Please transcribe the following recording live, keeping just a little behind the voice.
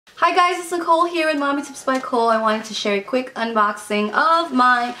Hi guys, it's Nicole here with Mommy Tips by Cole. I wanted to share a quick unboxing of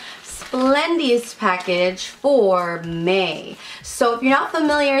my SPLENDIES package for May. So if you're not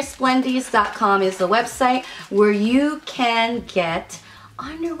familiar, SPLENDIES.com is the website where you can get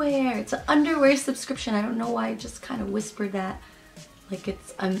underwear. It's an underwear subscription. I don't know why I just kind of whispered that like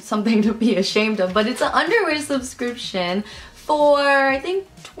it's something to be ashamed of, but it's an underwear subscription for I think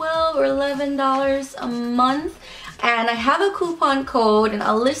 $12 or $11 a month. And I have a coupon code, and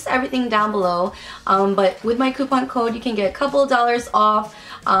I'll list everything down below. But with my coupon code, you can get a couple of dollars off,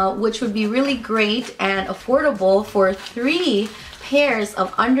 which would be really great and affordable for 3 pairs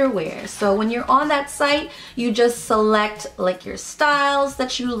of underwear. So when you're on that site, you just select like your styles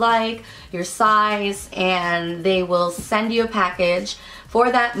that you like, your size, and they will send you a package for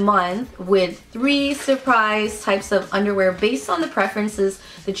that month with 3 surprise types of underwear based on the preferences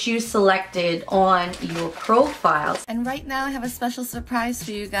that you selected on your profiles. And right now I have a special surprise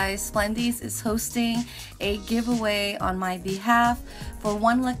for you guys. SPLENDIES is hosting a giveaway on my behalf for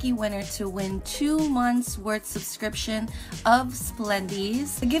one lucky winner to win 2 months worth subscription of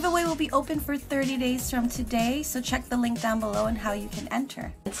SPLENDIES. The giveaway will be open for 30 days from today, so check the link down below and how you can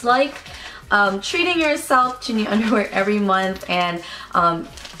enter. It's like treating yourself to new underwear every month, and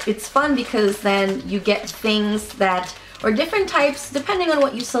it's fun because then you get things that, or different types, depending on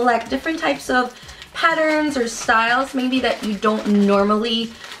what you select, different types of patterns or styles maybe that you don't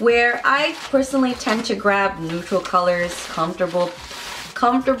normally wear. I personally tend to grab neutral colors, comfortable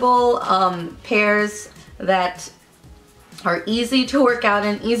pairs that are easy to work out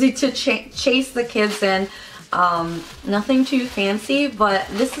in, easy to chase the kids in. Nothing too fancy, but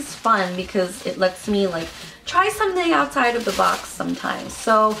this is fun because it lets me like try something outside of the box sometimes.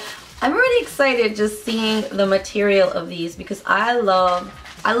 So I'm really excited just seeing the material of these because I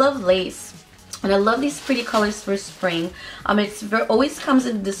love lace. And I love these pretty colors for spring. It always comes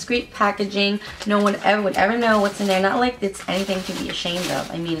in discreet packaging. No one would ever know what's in there. Not like it's anything to be ashamed of.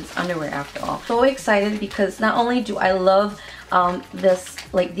 I mean, it's underwear after all. So excited because not only do I love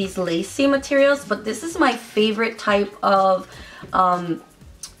these lacy materials, but this is my favorite type of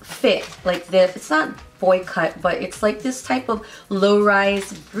fit. Like this, it's not boy cut, but it's like this type of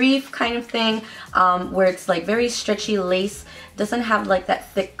low-rise brief kind of thing, where it's like very stretchy lace, doesn't have like that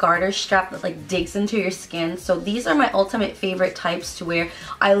thick garter strap that like digs into your skin. So these are my ultimate favorite types to wear.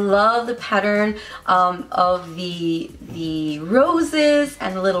 I love the pattern of the roses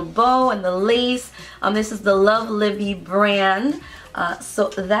and the little bow and the lace. This is the Love Libby brand. So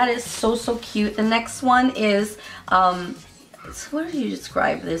that is so cute. The next one is what do you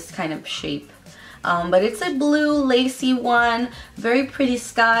describe this kind of shape? But it's a blue lacy one, very pretty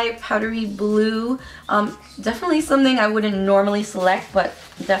sky, powdery blue. Definitely something I wouldn't normally select, but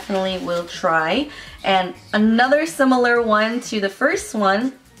definitely will try. And another similar one to the first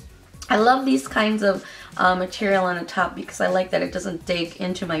one. I love these kinds of material on the top because I like that it doesn't dig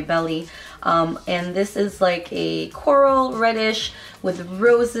into my belly. And this is like a coral reddish with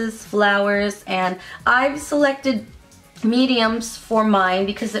roses, flowers, and I've selected mediums for mine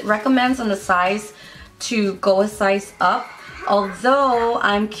because it recommends on the size to go a size up, although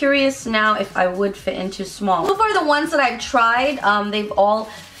I'm curious now if I would fit into small. So far the ones that I've tried, they've all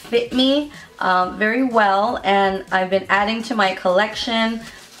fit me very well, and I've been adding to my collection.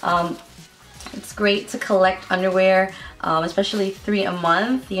 It's great to collect underwear, especially 3 a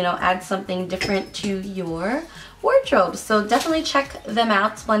month, you know, add something different to your wardrobe. So definitely check them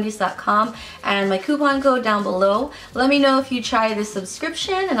out, SPLENDIES.com, and my coupon code down below. Let me know if you try this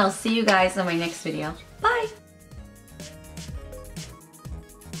subscription, and I'll see you guys in my next video. Bye!